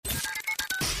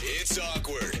It's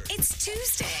awkward. It's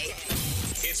Tuesday.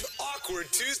 It's Awkward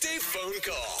Tuesday phone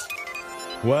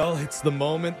call. Well, it's the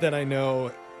moment that I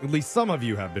know at least some of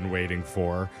you have been waiting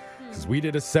for. Because we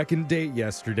did a second date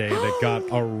yesterday that got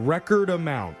a record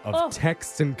amount of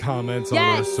texts and comments on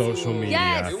our social media.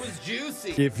 Yes. It was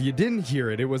juicy. If you didn't hear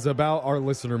it, it was about our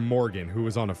listener Morgan, who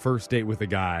was on a first date with a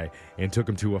guy and took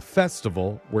him to a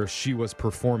festival where she was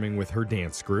performing with her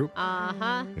dance group.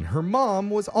 Uh-huh. And her mom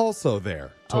was also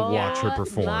there to watch her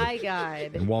perform. My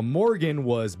God. And while Morgan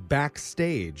was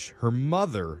backstage, her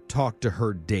mother talked to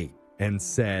her date and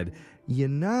said, you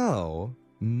know,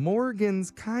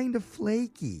 Morgan's kind of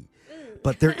flaky.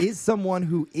 But there is someone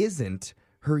who isn't,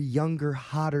 her younger,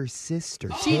 hotter sister,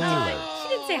 Taylor. She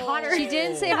didn't say hotter. She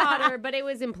didn't say hotter, but it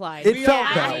was implied. It felt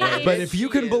that Yeah. way. But if you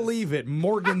She can is. believe it,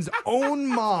 Morgan's own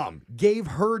mom gave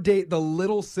her date the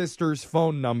little sister's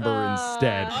phone number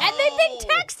instead. And they've been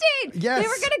texting. Yes. They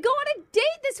were going to go on a date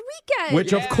this weekend.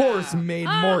 Which, of Yeah. course, made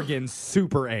Morgan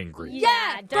super angry.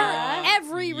 yeah, duh. for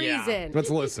every Yeah. reason. Let's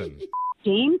listen.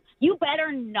 James, you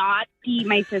better not be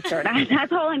my sister.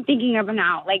 That's all I'm thinking of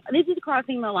now. Like, this is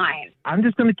crossing the line. I'm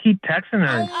just going to keep texting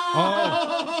her.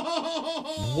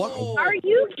 What? Are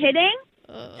you kidding?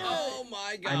 Oh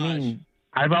my gosh. I mean,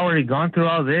 I've already gone through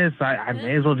all this. I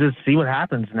may as well just see what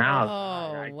happens now.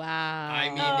 Oh, wow. I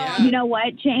mean, yeah. You know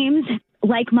what, James?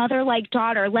 Like mother, like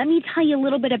daughter. Let me tell you a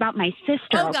little bit about my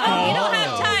sister, Oh, okay? God. We don't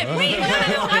have time. Wait, no,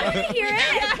 I want to hear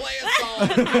it. Play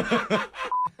a song.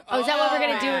 Oh, is that what we're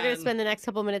going to do? We're going to spend the next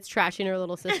couple minutes trashing her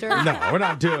little sister? No, we're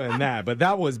not doing that. But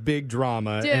that was big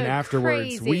drama. Dude, and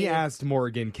afterwards, crazy. we asked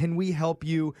Morgan, can we help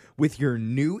you with your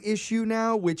new issue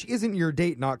now? Which isn't your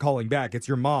date not calling back. It's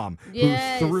your mom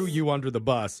Yes. who threw you under the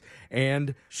bus.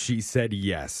 And she said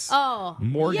yes. Oh.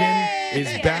 Morgan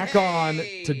is back on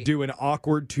to do an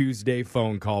Awkward Tuesday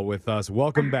phone call with us.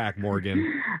 Welcome back,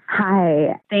 Morgan.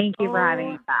 Hi. Thank you for having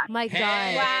me back. My God.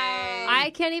 Hey. I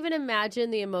can't even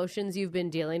imagine the emotions you've been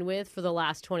dealing with for the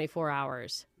last 24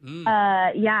 hours.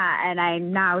 Yeah, and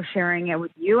I'm now sharing it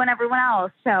with you and everyone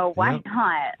else, so why Yep.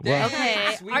 not? Well, Okay.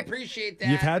 Thanks. We appreciate that.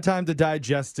 you've had time to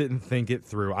digest it and think it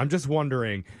through. I'm just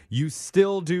wondering, you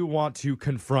still do want to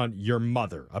confront your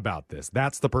mother about this.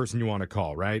 That's the person you want to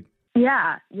call, right?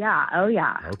 Yeah, oh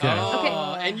yeah. Okay.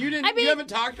 Oh, and you didn't. I mean- you haven't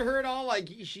talked to her at all. Like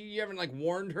you haven't like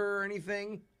warned her or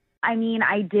anything. I mean,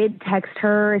 I did text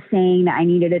her saying that I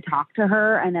needed to talk to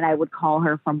her and that I would call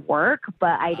her from work,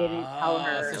 but I didn't tell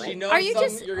her. So she like- knows Are you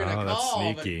something just- you're gonna Oh, that's call.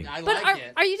 sneaky. But I But like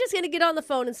it. are you just going to get on the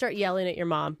phone and start yelling at your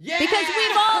mom? Yeah, Because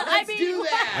we've all, let's do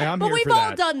that. I'm but here we've for all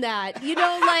that. done that. You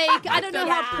know, like, I don't know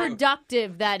how Yeah.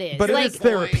 productive that is. But it like, is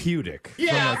therapeutic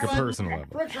Yeah, from like a but personal level.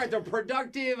 Brooke's right. They're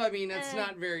productive. I mean, it's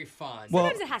not very fun. Well,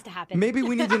 Sometimes it has to happen. maybe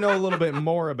we need to know a little bit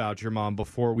more about your mom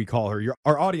before we call her.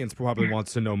 Our audience probably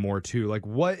wants to know more too. Like,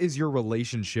 what is your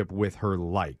relationship with her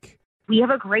like? We have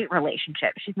a great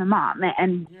relationship. She's my mom,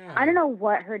 and Yeah. I don't know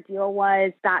what her deal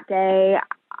was that day.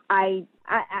 I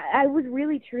was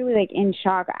really truly like in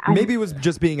shock. Maybe it was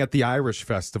just being at the Irish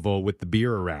festival with the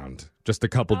beer around. Just a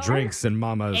couple drinks and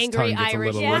mama's angry tongue gets Irish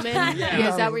a little woman. Yeah.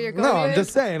 Is that where you're going? No, I'm with?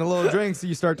 just saying, a little drinks,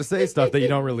 you start to say stuff that you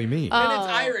don't really mean. and it's Oh,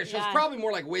 Irish. yeah. It's probably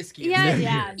more like whiskey. Yeah,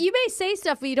 Yeah. You may say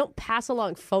stuff, but you don't pass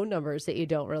along phone numbers that you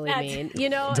don't really That's- mean. You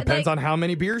know, Depends like, on how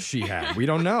many beers she had. We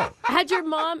don't know. has your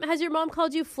mom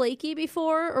called you flaky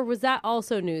before, or was that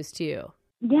also news to you?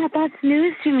 Yeah, that's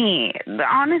news to me.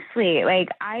 Honestly, like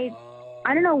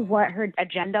I don't know what her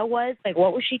agenda was. Like,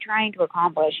 what was she trying to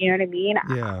accomplish? You know what I mean?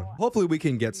 Yeah. Hopefully we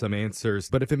can get some answers.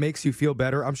 But if it makes you feel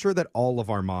better, I'm sure that all of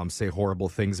our moms say horrible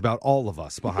things about all of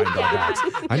us behind our backs.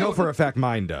 I know for a fact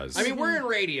mine does. I mean, we're in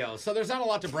radio, so there's not a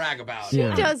lot to brag about.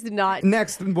 Yeah. Does not.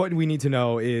 Next, what we need to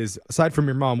know is, aside from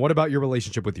your mom, what about your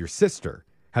relationship with your sister?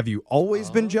 Have you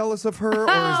always been jealous of her, or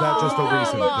is that just a recent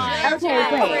come on. thing? Okay,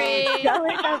 Jeffrey. wait.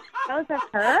 Jealous of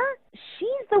her?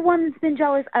 She's the one that's been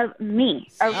jealous of me.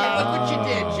 Okay. Look what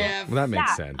you did, Jeff. Well, that makes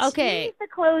Yeah. sense. Okay. She's the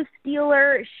clothes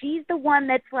stealer. She's the one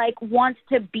that's like wants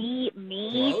to be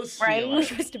me, Clothes right? stealer.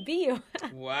 Supposed to be you.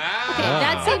 Wow. Okay,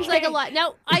 that seems like a lot.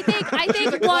 Now, I think She's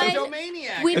a one,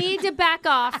 kleptomaniac. we need to back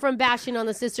off from bashing on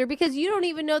the sister because you don't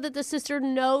even know that the sister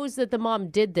knows that the mom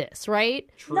did this, right?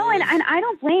 No, and I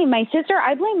don't blame my sister.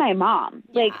 I blame my mom.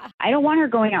 Like, I don't want her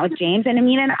going out with James. And I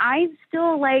mean, and I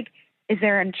still like, is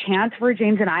there a chance for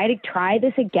James and I to try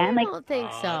this again? I Like, don't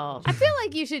think so. I feel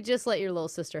like you should just let your little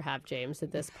sister have James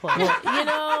at this point. You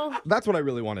know? That's what I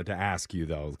really wanted to ask you,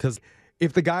 though, because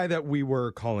if the guy that we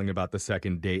were calling about the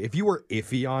second date, if you were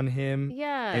iffy on him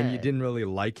Yeah. and you didn't really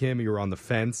like him, you were on the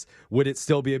fence, would it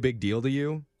still be a big deal to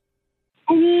you?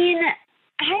 I mean,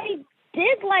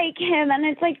 did like him, and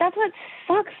it's like that's what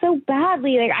sucks so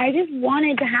badly. Like I just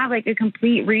wanted to have like a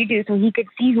complete redo so he could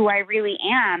see who I really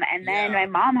am, and then my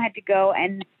mom had to go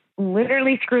and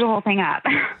literally screw the whole thing up.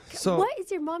 So, what is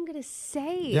your mom going to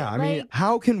say? Yeah, I mean,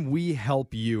 how can we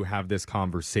help you have this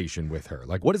conversation with her?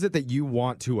 Like, what is it that you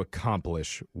want to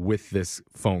accomplish with this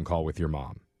phone call with your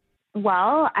mom?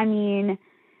 Well, I mean,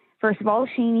 first of all,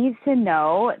 she needs to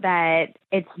know that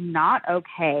it's not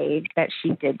okay that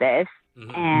she did this,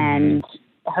 and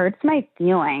it hurts my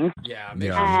feelings. Yeah,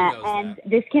 make sure she knows and that.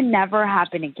 this can never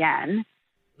happen again.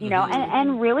 You know,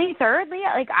 and really, thirdly,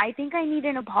 like I think I need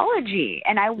an apology,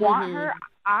 and I want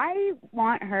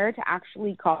her to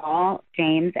actually call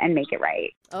James and make it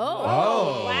right.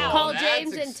 Oh, wow! Call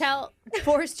James and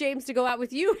force James to go out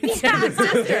with you instead of his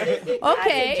sister.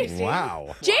 Okay,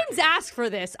 Wow. James asked for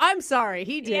this. I'm sorry,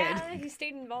 he did. Yeah, he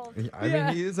stayed involved. I mean,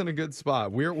 he is in a good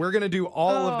spot. We're going to do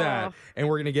all of that, and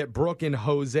we're going to get Brooke and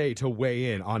Jose to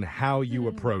weigh in on how you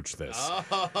approach this.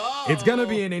 It's going to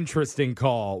be an interesting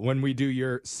call when we do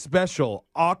your special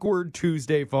Awkward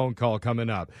Tuesday phone call coming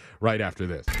up right after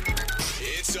this.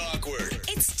 It's awkward.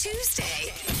 It's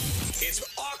Tuesday. It's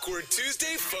Awkward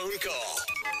Tuesday phone call.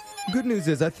 Good news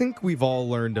is I think we've all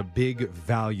learned a big,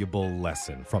 valuable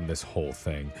lesson from this whole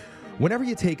thing. Whenever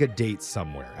you take a date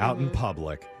somewhere out in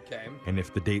public, and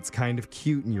if the date's kind of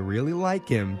cute and you really like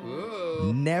him,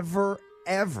 never,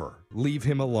 ever leave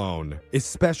him alone,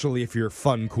 especially if your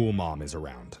fun, cool mom is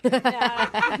around.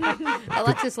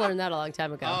 Alexis learned that a long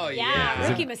time ago. Oh, Yeah,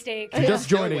 rookie mistake. Just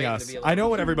joining waiting us, to be alone. I know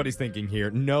what everybody's thinking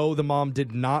here. No, the mom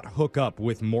did not hook up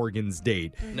with Morgan's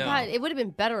date. No. God, it would have been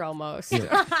better almost. We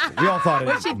all thought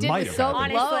What she it did might was have so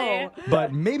happened. low.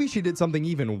 But maybe she did something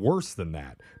even worse than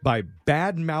that by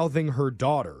bad-mouthing her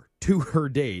daughter to her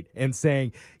date and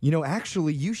saying, you know,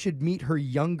 actually, you should meet her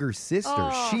younger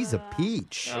sister. She's a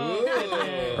peach.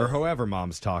 Or however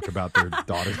moms talk about their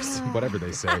daughters, whatever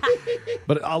they say.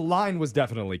 But a line was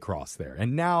definitely crossed there.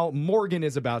 And now Morgan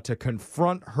is about to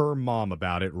confront her mom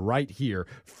about it right here.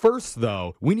 First,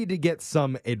 though, we need to get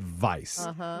some advice.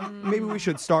 Maybe we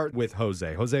should start with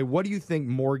Jose. Jose, what do you think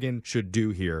Morgan should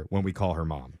do here when we call her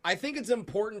mom? I think it's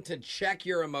important to check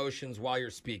your emotions while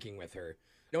you're speaking with her.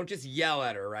 Don't just yell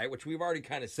at her, right? Which we've already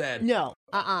kind of said. No.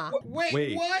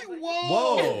 Wait, what?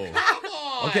 Whoa. Come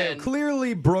on. Okay,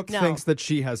 clearly Brooke No. thinks that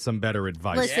she has some better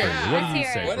advice Listen, for you. What do you let's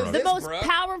hear say, it. What is Brooke? The this, most Brooke?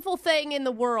 powerful thing in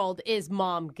the world is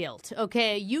mom guilt,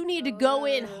 okay? You need to go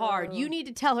in hard. You need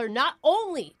to tell her not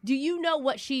only do you know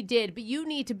what she did, but you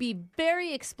need to be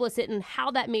very explicit in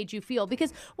how that made you feel.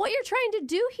 Because what you're trying to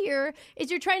do here is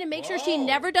you're trying to make sure she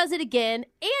never does it again,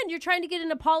 and you're trying to get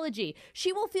an apology.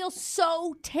 She will feel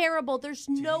so terrible. There's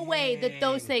no way that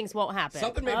those things won't happen.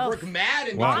 Something made Brooke mad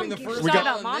in Wow. between the first We got-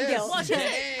 call and Mom this. guilt. Well,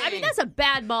 I mean, that's a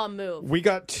bad mom move. We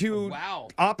got two Wow.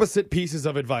 opposite pieces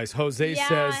of advice. Jose Yeah.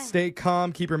 says, stay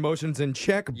calm, keep your emotions in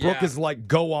check. Brooke Yeah. is like,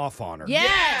 go off on her.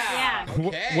 Yes. Yeah.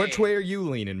 Okay. Which way are you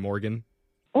leaning, Morgan?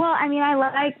 Well, I mean, I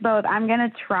like both. I'm going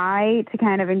to try to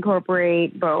kind of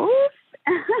incorporate both.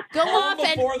 Go off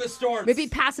and Before the storm. maybe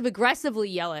passive aggressively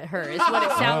yell at her is what it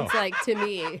sounds like to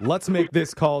me. Let's make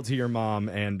this call to your mom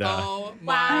and Oh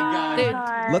my God.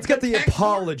 Dude, let's get the text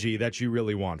apology that you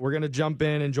really want. We're going to jump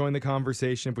in and join the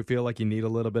conversation if we feel like you need a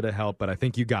little bit of help, but I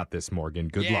think you got this, Morgan.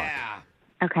 Good luck. Yeah.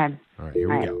 Okay. All right, here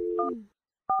we All right. go.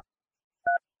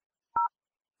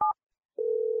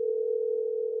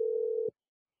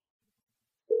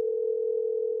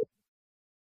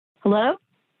 Hello?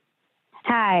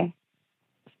 Hi.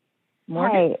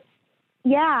 Morgan? Hi.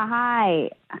 Yeah, hi.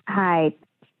 Hi.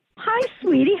 Hi,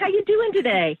 sweetie. How you doing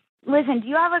today? Listen, do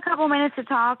you have a couple minutes to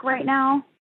talk right now?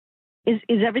 Is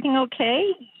everything okay?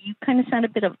 You kind of sound a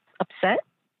bit upset.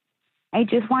 I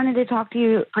just wanted to talk to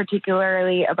you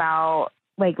particularly about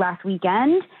like last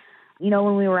weekend, you know,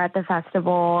 when we were at the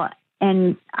festival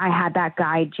and I had that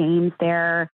guy James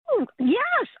there. Oh,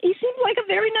 yes. He seems like a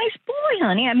very nice boy,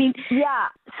 honey. I mean, Yeah.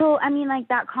 So, I mean, like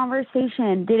that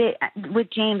conversation, with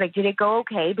James, like, did it go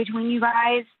okay between you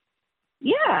guys?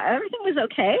 yeah, everything was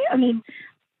okay. I mean,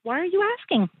 why are you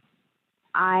asking?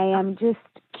 I am just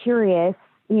curious,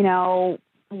 you know,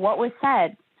 what was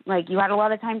said? Like, you had a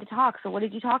lot of time to talk. So what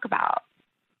did you talk about?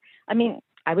 I mean,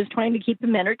 I was trying to keep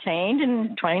him entertained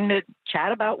and trying to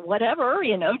chat about whatever,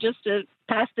 you know, just to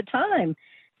pass the time.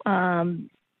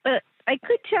 But I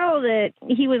could tell that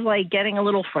he was like getting a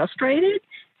little frustrated.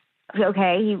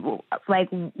 Okay.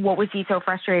 What was he so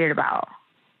frustrated about?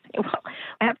 Well,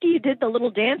 after you did the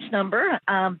little dance number,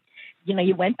 you know,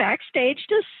 you went backstage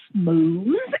to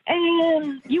Smooth,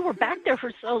 and you were back there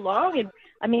for so long. And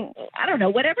I mean, I don't know,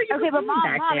 whatever you were Okay, but doing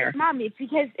back there. Mom, it's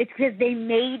because they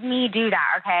made me do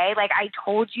that. Okay, like I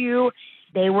told you,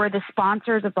 They were the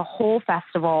sponsors of the whole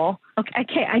festival.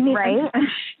 Okay. I mean, Right?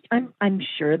 I'm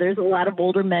sure there's a lot of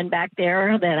older men back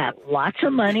there that have lots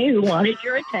of money who wanted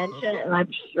your attention, and I'm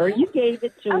sure you gave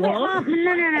it to Okay, them.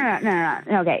 Mom,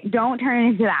 no. Okay, don't turn it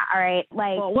into that, all right?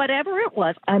 Like, Well, whatever it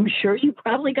was, I'm sure you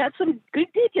probably got some good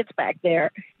digits back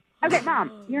there. okay,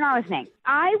 Mom, you're not listening.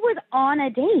 I was on a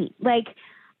date. Like,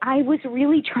 I was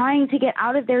really trying to get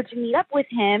out of there to meet up with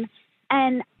him.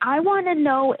 And I want to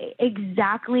know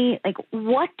exactly, like,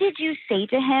 what did you say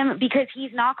to him? Because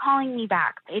he's not calling me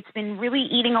back. It's been really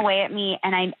eating away at me,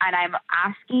 and I'm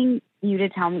asking you to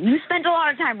tell me. You spent a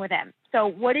lot of time with him. So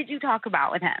what did you talk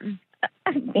about with him?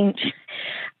 I mean,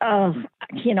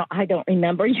 I don't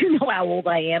remember. You know how old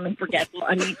I am and forgetful.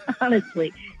 I mean,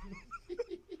 honestly.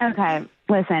 Okay,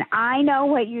 listen, I know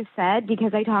what you said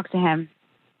because I talked to him.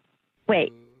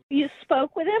 Wait, you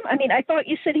spoke with him? I mean, I thought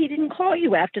you said he didn't call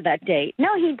you after that date.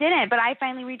 No, he didn't, but I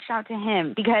finally reached out to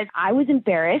him because I was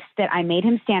embarrassed that I made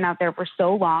him stand out there for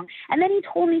so long. And then he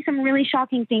told me some really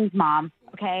shocking things, Mom,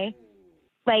 okay?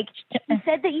 Like, he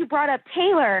said that you brought up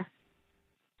Taylor.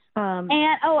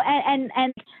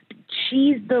 And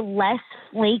she's the less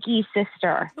flaky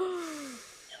sister.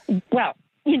 Well,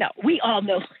 we all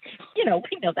know,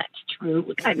 we know that's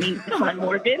true. I mean, come on,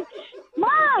 Morgan. Mom!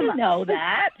 You know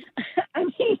that. I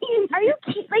mean, Are you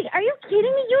kidding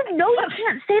me? You know you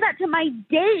can't say that to my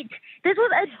date. This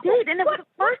was a date, and it was a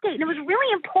first date, and it was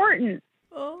really important.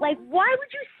 Like, why would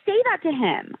you say that to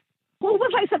him? Well,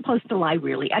 was I supposed to lie,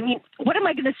 really? I mean, what am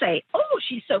I going to say? Oh,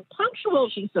 she's so punctual.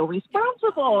 She's so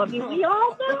responsible. I mean, we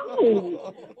all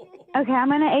know. Okay, I'm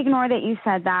going to ignore that you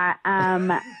said that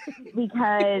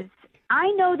because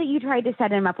I know that you tried to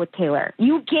set him up with Taylor.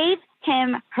 You gave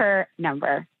him her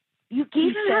number. You gave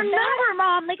him her number,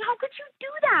 Mom. Like, how could you do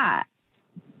that?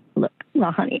 Look,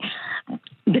 well, honey,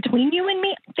 between you and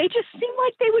me, they just seem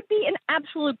like they would be an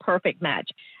absolute perfect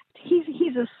match. He's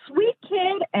a sweet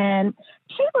kid, and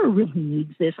Taylor really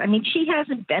needs this. I mean, she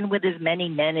hasn't been with as many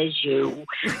men as you.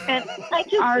 And I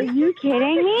just Are you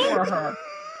kidding me? for her.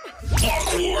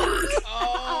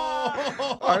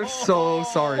 I'm so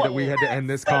sorry that we had to end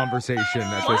this conversation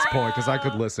at this point because I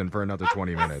could listen for another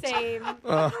 20 minutes. Same. Wait,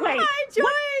 Hi,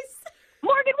 Joyce.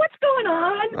 Morgan, what's going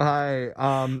on?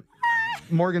 Hi,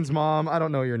 Morgan's mom. I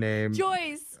don't know your name.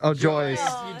 Joyce. Oh, Joyce.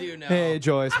 You do know. Hey,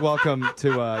 Joyce. Welcome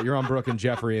to You're on Brooke and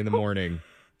Jeffrey in the morning.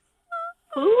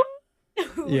 Who?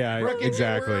 Yeah, Brooke and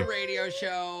exactly. Jeffrey radio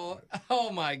show.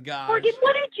 Oh my gosh. Morgan,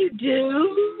 what did you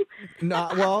do?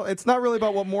 Well, it's not really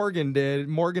about what Morgan did.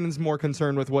 Morgan is more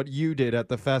concerned with what you did at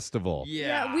the festival.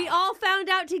 Yeah. We all found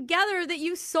out together that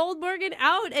you sold Morgan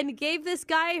out and gave this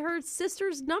guy her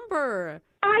sister's number.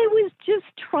 I was just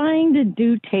trying to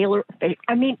do Taylor.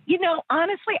 I mean,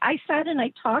 honestly, I sat and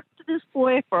I talked to this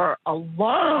boy for a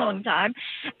long time,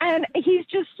 and he's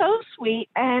just so sweet.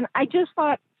 And I just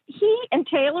thought he and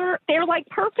Taylor, they're like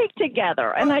perfect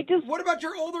together. And I just. What about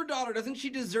your older daughter? Doesn't she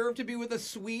deserve to be with a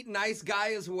sweet, nice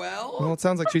guy as well? Well, it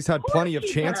sounds like she's had plenty of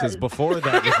she chances does. before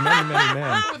that with many, many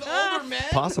men. With older men?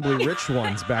 Possibly rich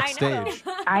ones backstage.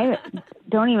 I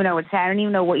don't even know what to say. I don't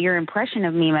even know what your impression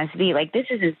of me must be. Like, this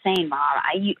is insane, Mom.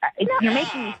 You're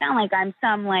making me sound like I'm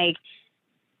some, like,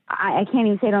 I can't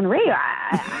even say it on the radio.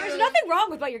 There's nothing wrong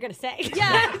with what you're going to say.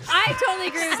 Yeah, I totally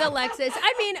agree with Alexis.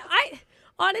 I mean,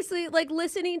 honestly, like,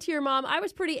 listening to your mom, I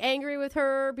was pretty angry with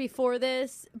her before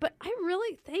this, but I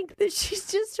really think that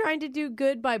she's just trying to do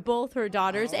good by both her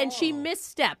daughters, and she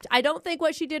misstepped. I don't think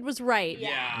what she did was right.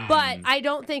 Yeah. But I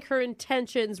don't think her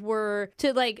intentions were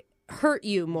to, like, hurt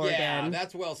you, Morgan. Yeah,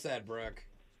 that's well said, Brooke.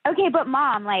 Okay, but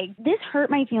Mom, like, this hurt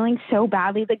my feelings so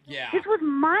badly. Like, This was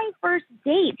my first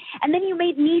date, and then you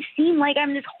made me seem like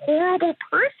I'm this horrible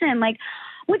person, like,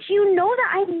 which you know that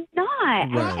I'm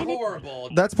not. Right. And it's Horrible.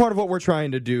 That's part of what we're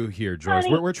trying to do here, Joyce.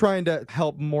 We're trying to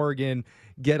help Morgan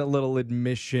get a little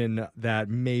admission that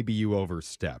maybe you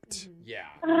overstepped. Yeah.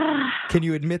 Can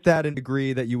you admit that and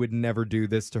agree that you would never do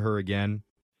this to her again?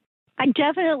 I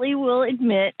definitely will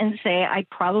admit and say I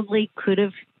probably could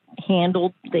have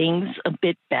handled things a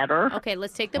bit better. Okay,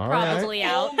 let's take the All right. probably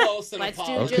out. Almost an Let's do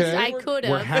apology. just Okay. I could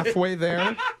We're have. halfway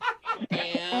there.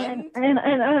 And And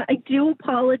I do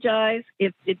apologize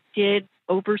if it did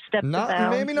overstep the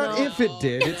bounds. Maybe not if it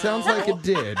did. It sounds like it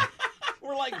did.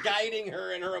 we're like guiding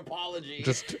her in her apology.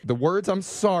 Just the words "I'm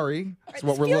sorry" is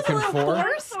what we're looking for.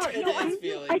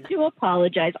 I do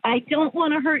apologize. I don't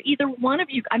want to hurt either one of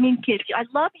you. I mean, kids, I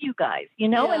love you guys,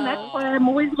 and that's why I'm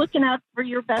always looking out for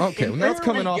your best Okay, well, interest. that's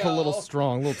coming we off a go. little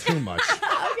strong, a little too much.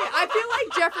 I feel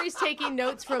like Jeffrey's taking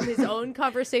notes from his own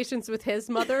conversations with his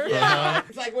mother. Yeah,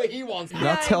 it's like what he wants.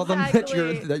 Now tell them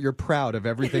exactly. that you're proud of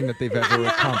everything that they've ever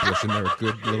accomplished, and they're a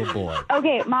good little boy.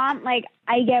 Okay, Mom, like,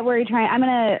 I get where you're trying.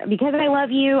 Because I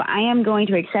love you, I am going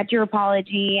to accept your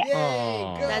apology.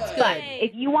 Aw. That's But good.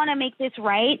 if you want to make this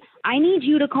right, I need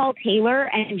you to call Taylor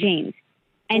and James.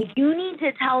 And you need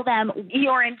to tell them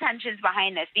your intentions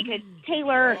behind this because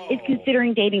Taylor is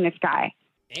considering dating this guy.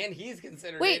 And he's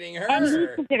considering Wait, dating her. And he's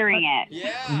considering it.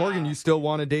 Yeah. Morgan, you still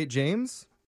want to date James?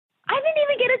 I didn't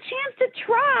even get a chance to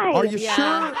try. Are you Yeah.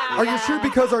 sure? Are you sure?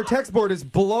 Because our text board is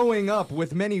blowing up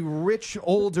with many rich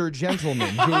older gentlemen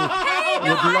who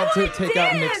would love to take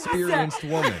out an experienced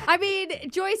woman. I mean,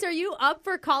 Joyce, are you up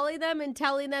for calling them and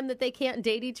telling them that they can't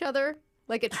date each other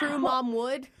like a true mom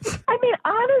would? I mean,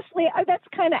 honestly, that's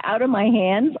kind of out of my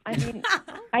hands. I mean,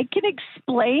 I can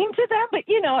explain to them, but,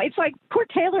 it's like poor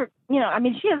Taylor, I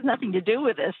mean, she has nothing to do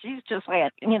with this. She's just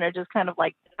like, just kind of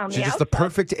like on the She's just the outside.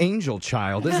 perfect angel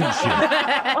child, isn't she?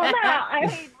 Well, no, I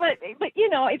mean, but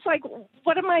it's like,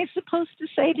 what am I supposed to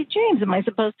say to James? Am I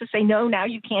supposed to say, no, now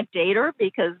you can't date her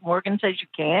because Morgan says you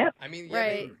can't? I mean,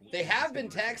 Right. they have been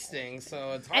texting,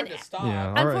 so it's hard to stop. Yeah,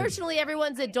 all right. Unfortunately,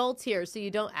 everyone's adults here, so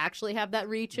you don't actually have that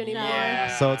reach anymore.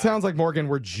 Yeah. So it sounds like, Morgan,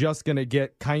 we're just going to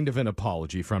get kind of an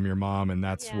apology from your mom, and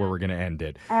that's where we're going to end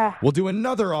it. We'll do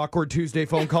another Awkward Tuesday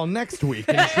phone call next week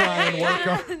and try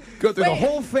and go through the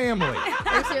whole family.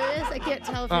 Are you serious? I can't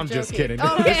tell if you're I'm just joking. kidding.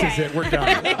 Okay. This is it. We're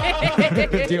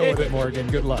done. Deal with it, Morgan.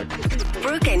 Good luck.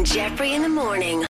 Brooke and Jeffrey in the morning.